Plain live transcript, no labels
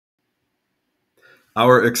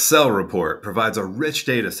Our Excel report provides a rich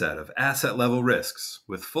data set of asset level risks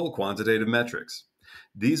with full quantitative metrics.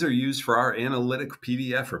 These are used for our analytic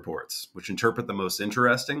PDF reports, which interpret the most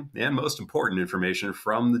interesting and most important information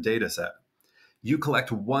from the data set. You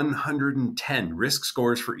collect 110 risk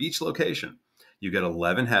scores for each location. You get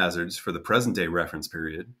 11 hazards for the present day reference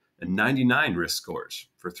period and 99 risk scores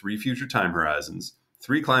for 3 future time horizons,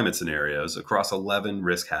 3 climate scenarios across 11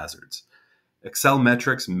 risk hazards. Excel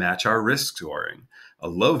metrics match our risk scoring. A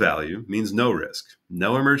low value means no risk,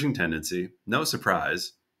 no emerging tendency, no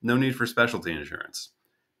surprise, no need for specialty insurance.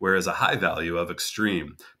 Whereas a high value of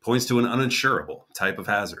extreme points to an uninsurable type of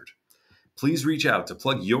hazard. Please reach out to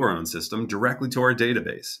plug your own system directly to our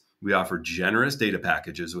database. We offer generous data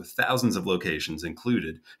packages with thousands of locations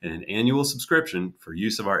included in an annual subscription for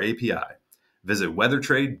use of our API. Visit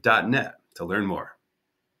weathertrade.net to learn more.